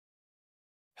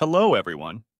Hello,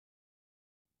 everyone.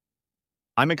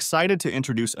 I'm excited to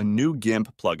introduce a new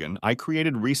GIMP plugin I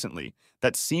created recently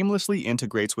that seamlessly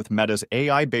integrates with Meta's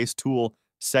AI-based tool,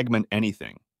 Segment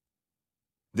Anything.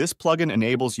 This plugin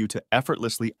enables you to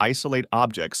effortlessly isolate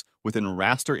objects within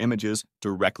raster images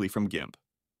directly from GIMP.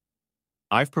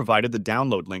 I've provided the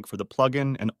download link for the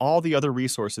plugin and all the other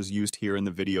resources used here in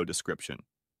the video description,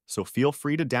 so feel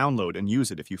free to download and use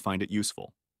it if you find it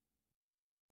useful.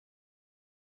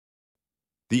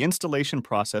 The installation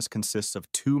process consists of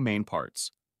two main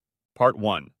parts. Part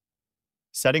 1.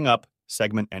 Setting up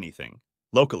Segment Anything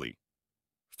locally.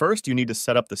 First, you need to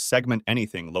set up the Segment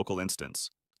Anything local instance.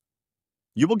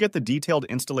 You will get the detailed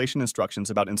installation instructions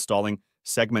about installing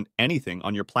Segment Anything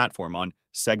on your platform on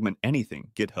Segment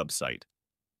Anything GitHub site.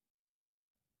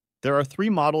 There are 3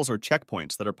 models or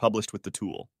checkpoints that are published with the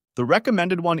tool. The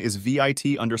recommended one is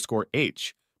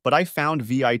VIT_H, but I found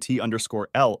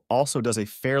VIT_L also does a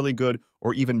fairly good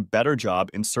or even better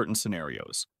job in certain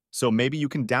scenarios. So maybe you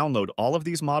can download all of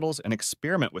these models and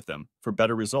experiment with them for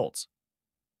better results.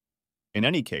 In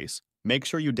any case, make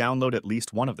sure you download at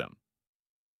least one of them.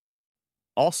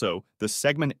 Also, the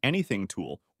Segment Anything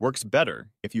tool works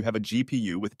better if you have a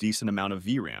GPU with decent amount of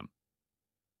VRAM.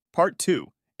 Part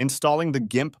 2. Installing the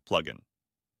GIMP plugin.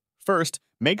 First,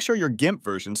 make sure your GIMP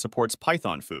version supports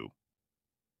Python foo.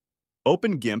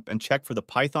 Open GIMP and check for the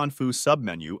Python foo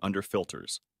submenu under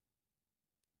Filters.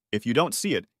 If you don't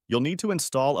see it, you'll need to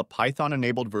install a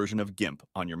Python-enabled version of GIMP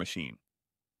on your machine.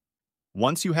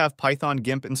 Once you have Python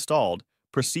GIMP installed,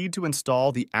 proceed to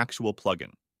install the actual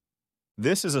plugin.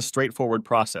 This is a straightforward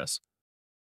process.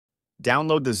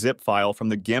 Download the zip file from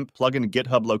the GIMP plugin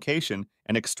GitHub location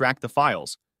and extract the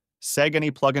files,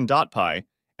 seganybridge.py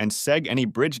and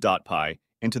seganybridge.py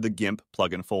into the GIMP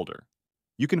plugin folder.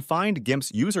 You can find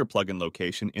GIMP's user plugin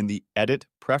location in the Edit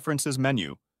Preferences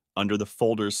menu under the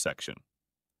Folders section.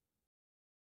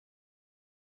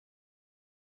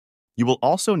 You will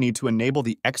also need to enable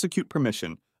the execute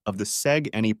permission of the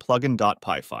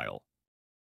seganybplugin.py file.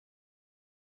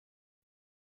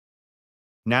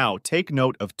 Now, take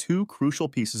note of 2 crucial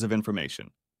pieces of information.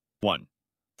 1.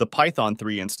 The Python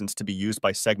 3 instance to be used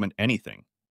by Segment Anything.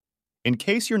 In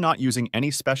case you're not using any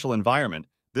special environment,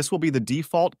 this will be the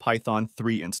default Python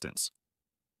 3 instance.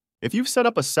 If you've set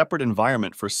up a separate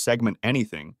environment for Segment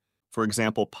Anything, for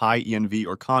example PyEnv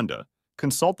or Conda,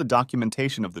 consult the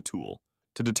documentation of the tool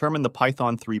to determine the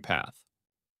Python 3 path.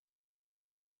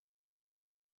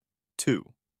 2.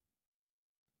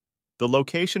 The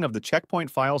location of the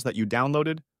checkpoint files that you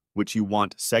downloaded, which you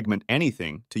want Segment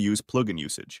Anything to use plugin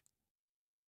usage.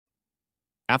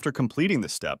 After completing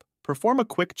this step, perform a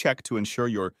quick check to ensure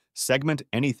your Segment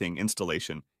Anything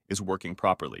installation is working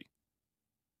properly.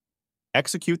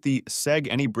 Execute the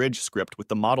seganybridge script with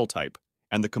the model type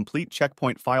and the complete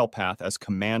checkpoint file path as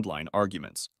command line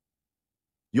arguments.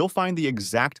 You'll find the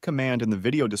exact command in the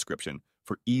video description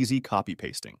for easy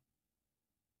copy-pasting.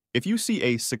 If you see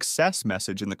a success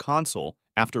message in the console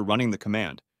after running the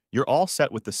command, you're all set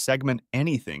with the Segment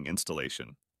Anything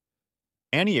installation.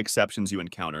 Any exceptions you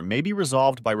encounter may be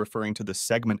resolved by referring to the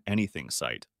Segment Anything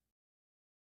site.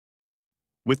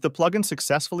 With the plugin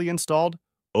successfully installed,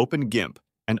 open GIMP,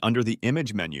 and under the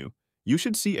Image menu, you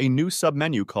should see a new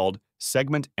submenu called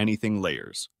Segment Anything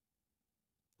Layers.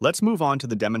 Let's move on to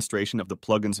the demonstration of the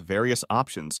plugin's various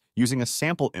options using a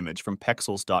sample image from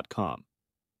pexels.com.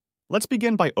 Let's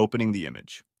begin by opening the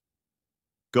image.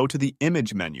 Go to the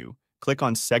Image menu, click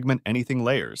on Segment Anything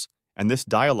Layers, and this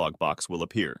dialog box will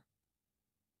appear.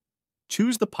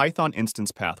 Choose the Python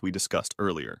instance path we discussed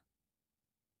earlier.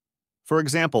 For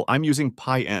example, I'm using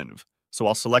pyenv, so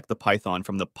I'll select the Python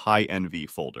from the pyenv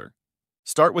folder.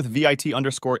 Start with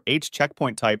VIT_H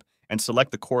checkpoint type and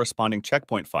select the corresponding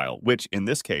checkpoint file, which, in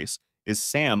this case, is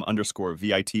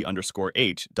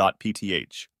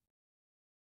sam_vit_h.pth.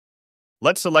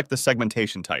 Let's select the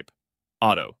segmentation type,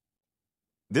 auto.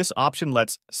 This option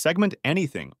lets Segment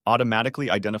Anything automatically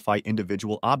identify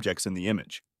individual objects in the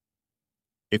image.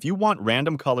 If you want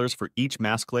random colors for each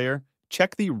mask layer,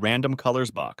 check the Random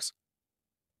Colors box.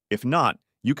 If not,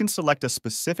 you can select a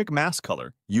specific mask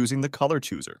color using the color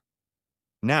chooser.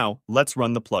 Now, let's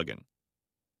run the plugin.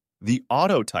 The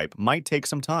auto type might take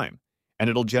some time, and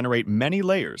it'll generate many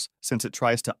layers since it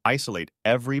tries to isolate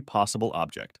every possible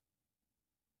object.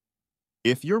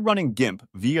 If you're running GIMP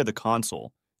via the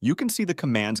console, you can see the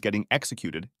commands getting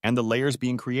executed and the layers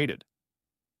being created.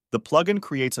 The plugin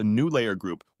creates a new layer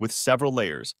group with several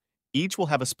layers. Each will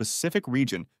have a specific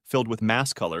region filled with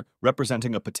mask color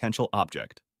representing a potential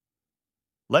object.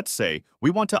 Let's say we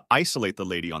want to isolate the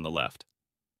lady on the left.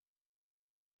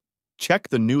 Check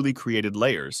the newly created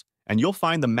layers, and you'll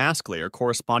find the mask layer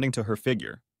corresponding to her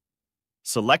figure.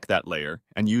 select that layer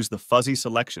and use the Fuzzy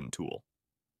Selection tool.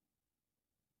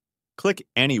 Click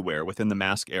anywhere within the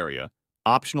mask area,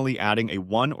 optionally adding a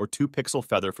 1 or 2 pixel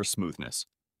feather for smoothness.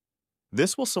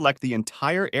 This will select the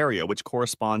entire area which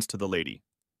corresponds to the lady.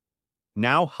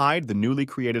 Now hide the newly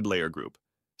created layer group.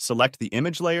 Select the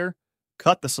image layer,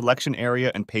 cut the selection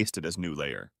area and paste it as new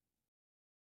layer.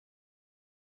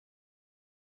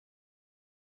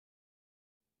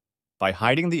 By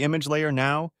hiding the image layer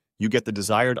now, you get the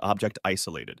desired object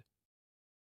isolated.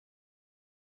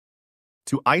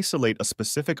 To isolate a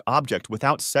specific object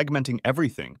without segmenting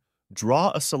everything,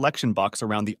 draw a selection box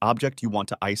around the object you want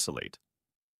to isolate.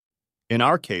 In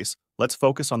our case, let's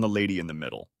focus on the lady in the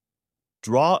middle.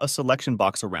 Draw a selection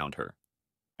box around her.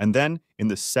 And then, in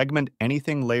the Segment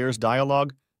Anything Layers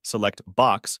dialog, select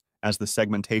Box as the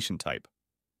segmentation type.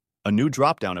 A new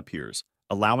dropdown appears,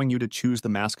 allowing you to choose the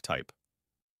mask type.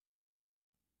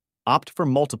 Opt for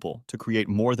multiple to create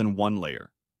more than one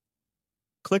layer.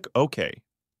 Click OK.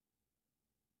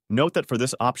 Note that for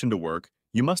this option to work,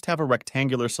 you must have a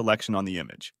rectangular selection on the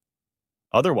image.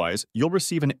 Otherwise, you'll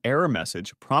receive an error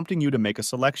message prompting you to make a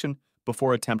selection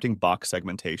before attempting box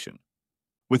segmentation.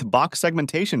 With box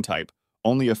segmentation type,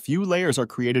 only a few layers are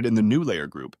created in the new layer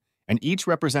group, and each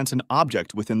represents an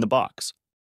object within the box.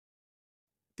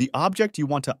 The object you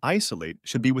want to isolate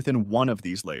should be within one of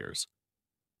these layers.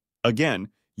 Again,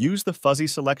 use the Fuzzy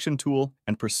Selection tool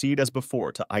and proceed as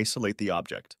before to isolate the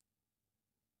object.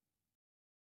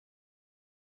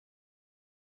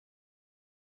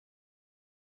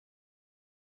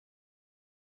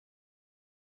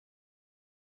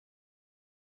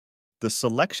 The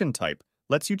selection type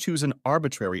lets you choose an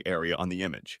arbitrary area on the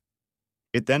image.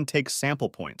 It then takes sample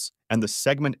points, and the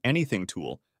Segment Anything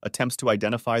tool attempts to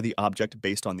identify the object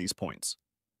based on these points.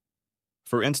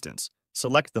 For instance,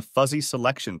 select the Fuzzy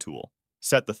Selection tool,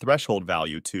 set the threshold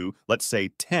value to, let's say,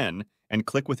 10, and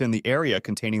click within the area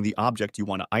containing the object you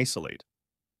want to isolate.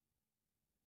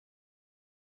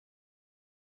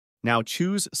 Now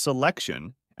choose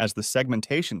Selection as the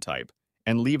segmentation type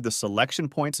and leave the selection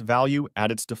points value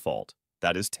at its default,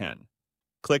 that is 10.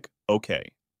 Click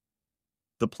OK.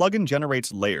 The plugin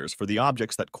generates layers for the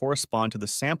objects that correspond to the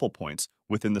sample points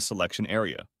within the selection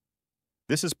area.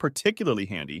 This is particularly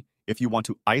handy if you want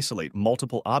to isolate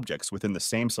multiple objects within the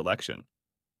same selection.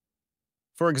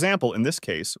 For example, in this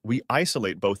case, we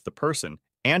isolate both the person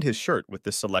and his shirt with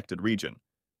this selected region.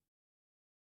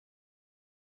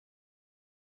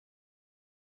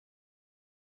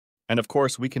 And of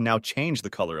course, we can now change the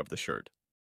color of the shirt.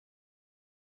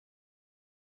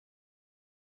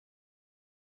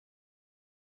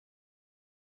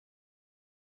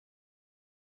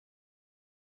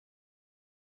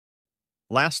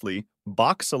 Lastly,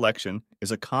 box selection is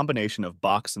a combination of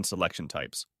box and selection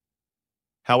types.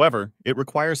 However, it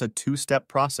requires a two-step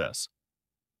process.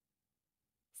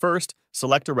 First,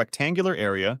 select a rectangular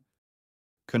area,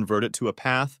 convert it to a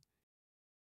path,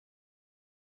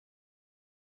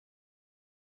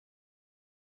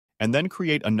 and then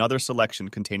create another selection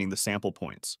containing the sample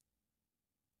points.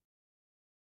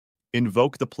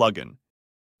 Invoke the plugin.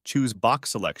 Choose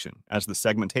Box Selection as the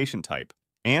segmentation type,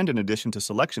 and in addition to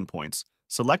selection points,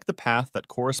 select the path that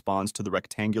corresponds to the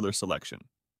rectangular selection.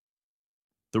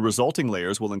 The resulting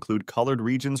layers will include colored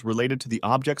regions related to the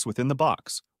objects within the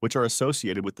box, which are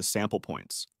associated with the sample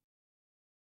points.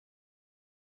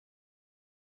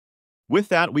 With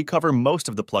that, we cover most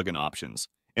of the plugin options,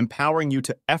 empowering you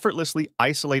to effortlessly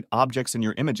isolate objects in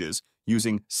your images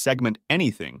using Segment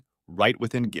Anything right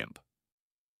within GIMP.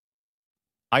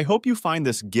 I hope you find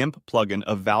this GIMP plugin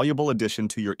a valuable addition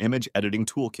to your image editing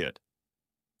toolkit.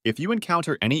 If you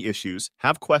encounter any issues,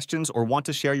 have questions, or want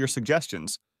to share your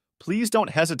suggestions, please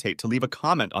don't hesitate to leave a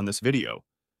comment on this video.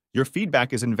 Your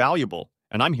feedback is invaluable,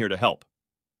 and I'm here to help.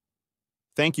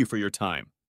 Thank you for your time.